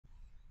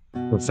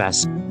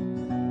Professor,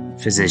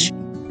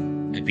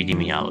 Physician,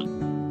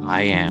 Epidemiologist.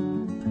 I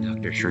am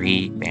Dr.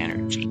 Sri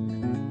Banerjee.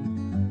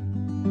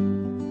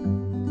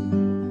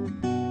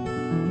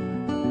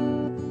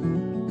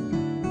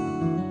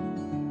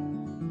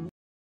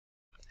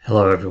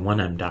 Hello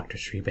everyone, I'm Dr.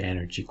 Sri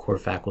Banerjee, core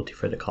faculty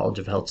for the College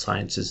of Health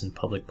Sciences and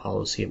Public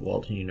Policy at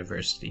Walden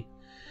University.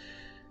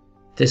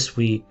 This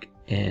week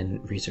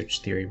in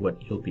Research Theory, what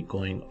you'll be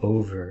going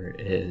over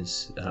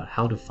is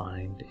how to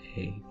find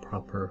a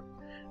proper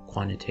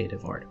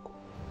quantitative article.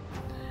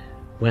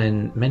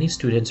 When many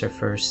students are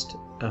first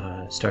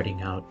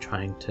starting out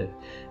trying to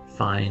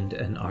find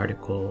an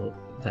article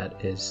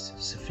that is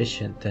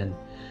sufficient, then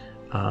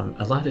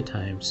a lot of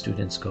times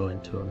students go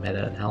into a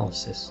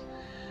meta-analysis.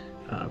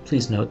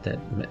 Please note that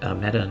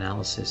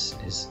meta-analysis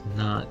does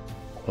not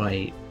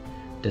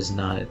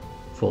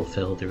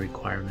fulfill the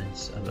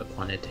requirements of a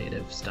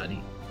quantitative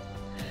study.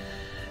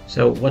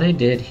 So what I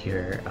did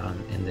here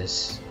in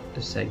this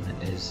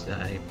segment is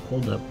I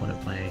pulled up one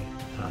of my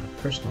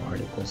personal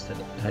articles that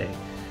I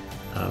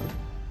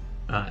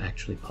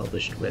actually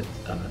published with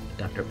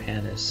Dr.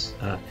 Panis,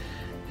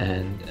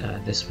 and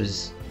this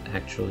was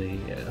actually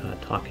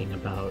talking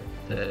about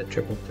the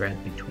triple threat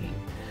between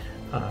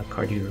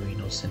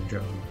cardiorenal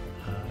syndrome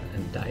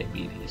and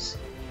diabetes.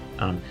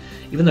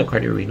 Even though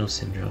cardiorenal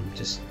syndrome,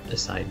 just a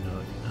side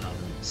note,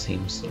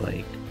 seems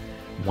like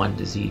one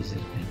disease,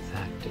 in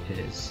fact it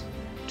is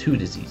two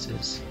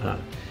diseases,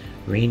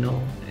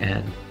 renal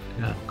and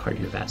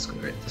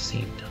cardiovascular at the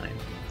same time.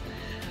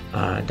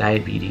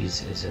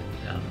 Diabetes is an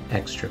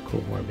extra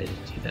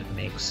comorbidity that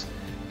makes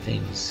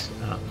things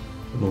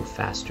move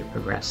faster,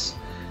 progress,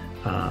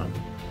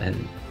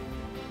 and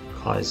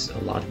cause a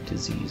lot of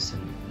disease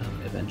and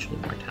eventually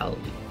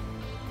mortality.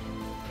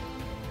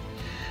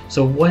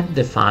 So what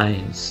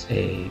defines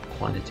a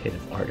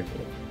quantitative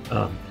article?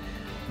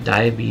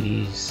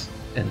 Diabetes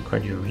and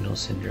cardiorenal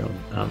syndrome.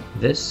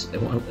 As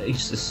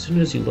soon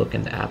as you look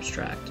in the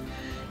abstract,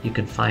 you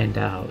can find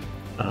out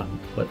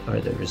what are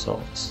the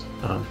results.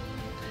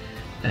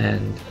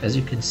 And as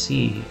you can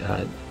see,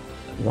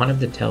 one of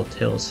the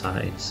telltale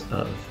signs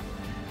of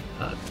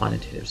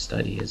quantitative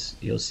study is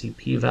you'll see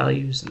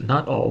p-values.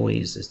 Not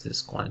always is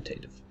this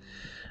quantitative.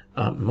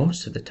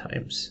 Most of the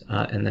times,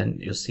 and then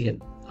you'll see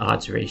an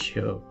odds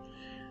ratio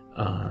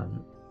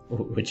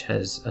which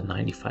has a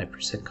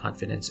 95%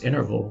 confidence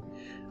interval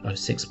of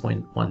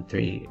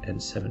 6.13 and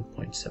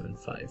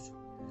 7.75.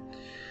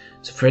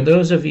 So for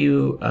those of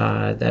you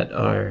that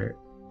are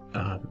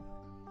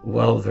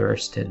well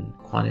versed in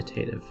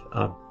quantitative,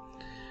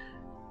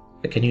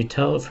 can you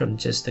tell from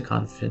just the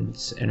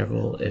confidence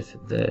interval if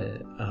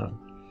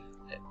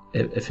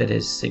it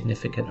is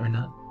significant or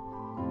not?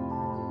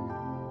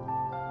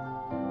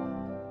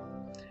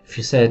 If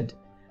you said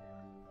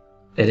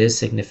it is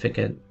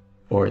significant,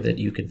 or that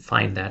you can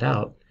find that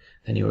out,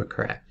 then you are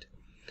correct.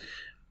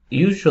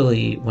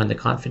 Usually when the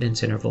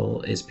confidence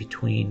interval is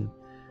between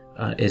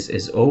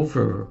is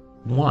over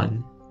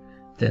 1,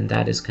 then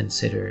that is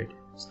considered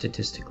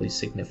statistically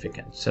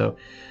significant. So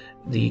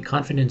the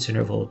confidence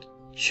interval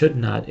should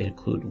not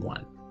include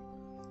 1.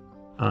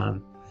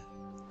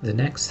 The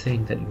next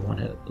thing that you want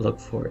to look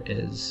for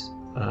is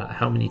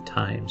how many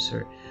times,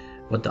 or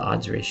what the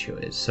odds ratio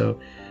is. So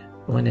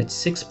when it's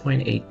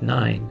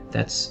 6.89,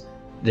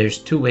 there's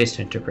two ways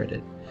to interpret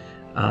it.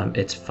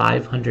 It's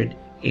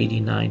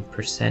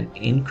 589%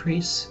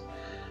 increase,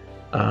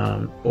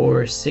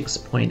 or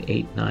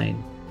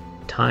 6.89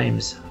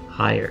 times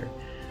higher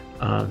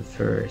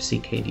for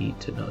CKD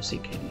to no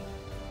CKD.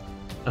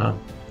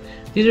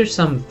 These are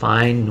some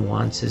fine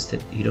nuances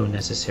that you don't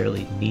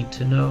necessarily need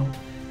to know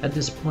at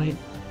this point.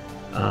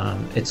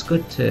 It's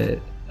good to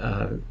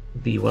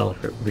be well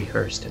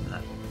rehearsed in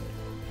that,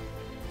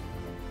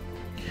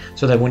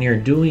 so that when you're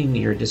doing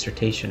your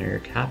dissertation or your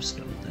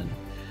capstone, then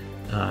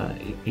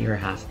you're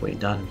halfway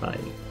done by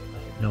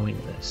knowing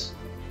this.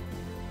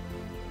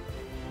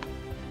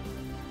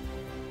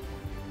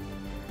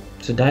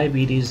 So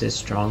diabetes is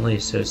strongly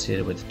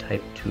associated with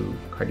type 2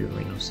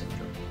 cardiorenal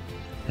syndrome,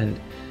 and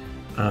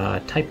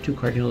type 2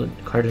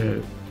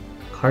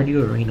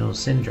 cardiorenal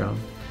syndrome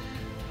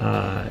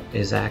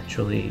is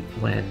actually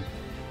when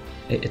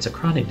it's a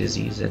chronic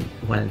disease, and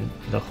when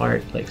the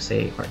heart, like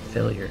say heart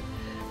failure,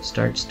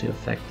 starts to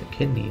affect the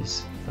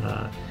kidneys,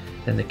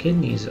 then the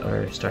kidneys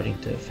are starting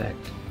to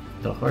affect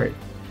the heart.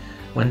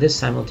 When this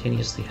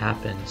simultaneously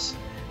happens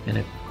in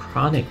a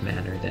chronic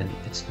manner, then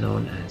it's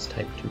known as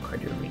type 2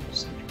 cardiorenal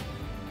syndrome.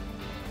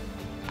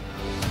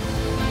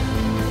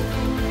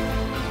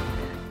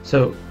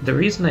 So the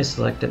reason I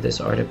selected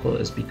this article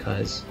is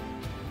because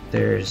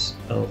there's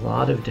a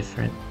lot of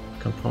different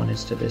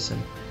components to this,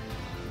 and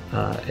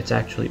it's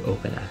actually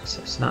open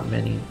access. Not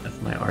many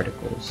of my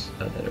articles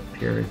that are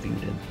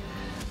peer-reviewed and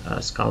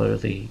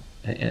scholarly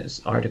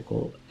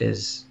article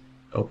is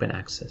open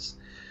access.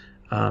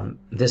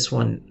 This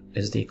one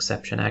is the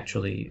exception.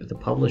 Actually, the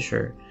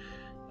publisher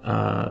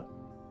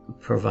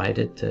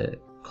provided the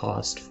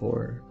cost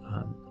for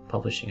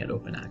publishing at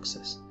open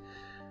access.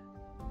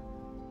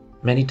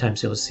 Many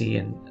times you'll see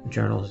in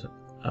journals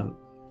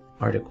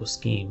article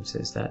schemes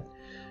is that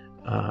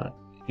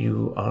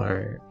you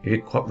are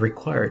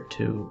required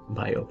to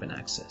buy open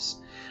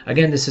access.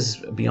 Again, this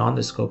is beyond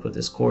the scope of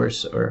this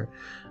course, or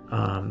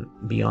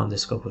beyond the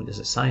scope of this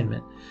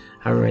assignment.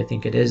 However, I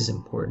think it is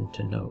important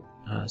to note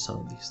some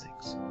of these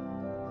things.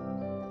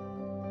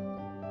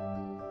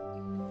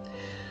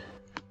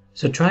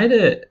 So try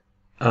to,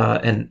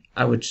 and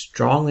I would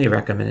strongly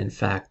recommend, in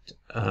fact,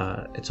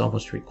 it's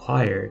almost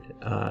required,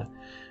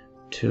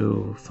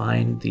 to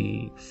find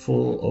the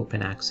full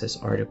open access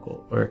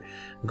article, or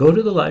go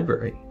to the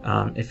library.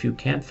 If you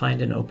can't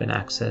find an open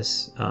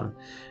access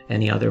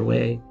any other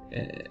way,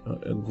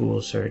 a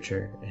Google search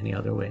or any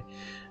other way,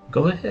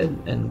 go ahead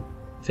and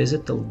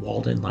visit the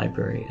Walden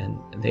Library, and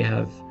they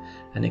have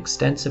an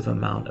extensive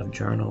amount of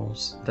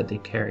journals that they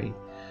carry.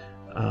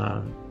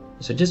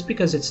 So just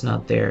because it's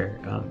not there,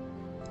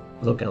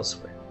 look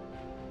elsewhere.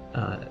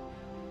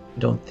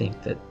 Don't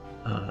think that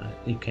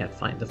you can't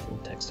find the full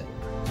text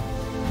anywhere.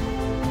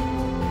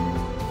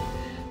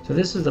 So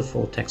this is the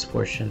full text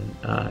portion.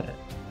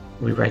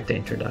 We write the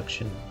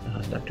introduction,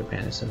 Dr.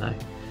 Panis and I.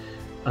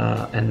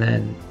 And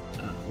then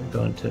we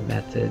go into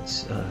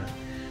methods,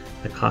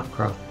 the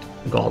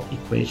Cockcroft-Gault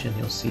equation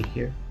you'll see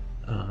here.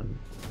 And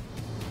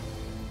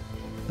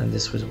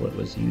this was what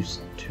was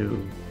used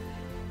to,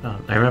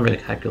 I remember the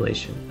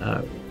calculation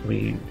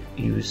we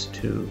used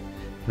to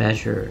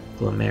measure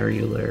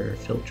glomerular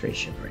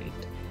filtration rate.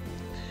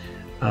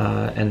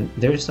 And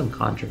there's some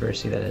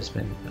controversy that has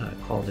been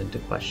called into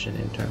question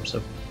in terms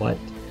of what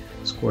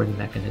scoring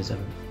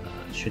mechanism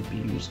should be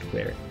used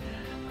where.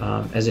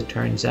 As it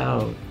turns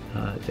out,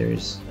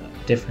 there's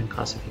different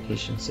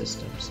classification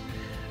systems,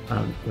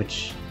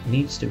 which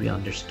needs to be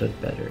understood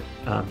better.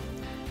 I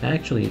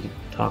actually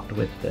talked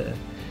with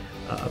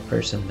a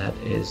person that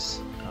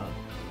is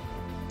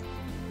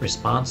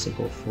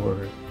responsible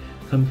for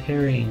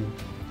comparing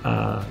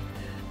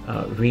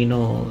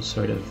renal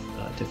sort of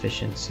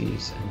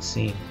deficiencies and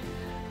seeing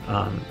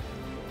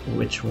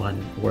which one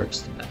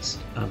works the best.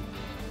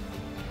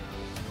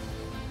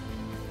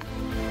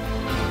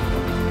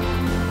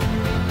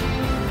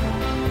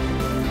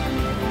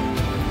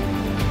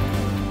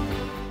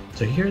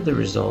 So here are the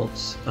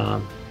results,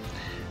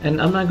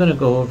 and I'm not going to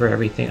go over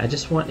everything. I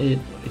just wanted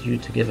you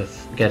to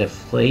get a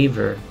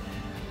flavor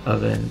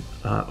of an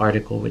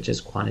article which is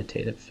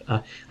quantitative.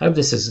 I hope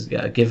this has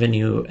given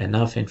you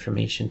enough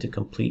information to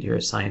complete your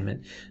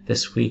assignment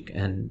this week,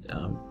 and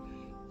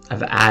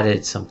I've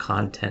added some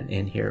content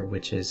in here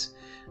which is,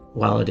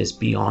 while it is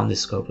beyond the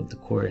scope of the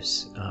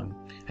course,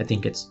 I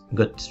think it's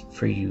good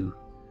for you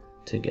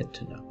to get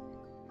to know.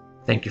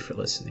 Thank you for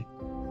listening.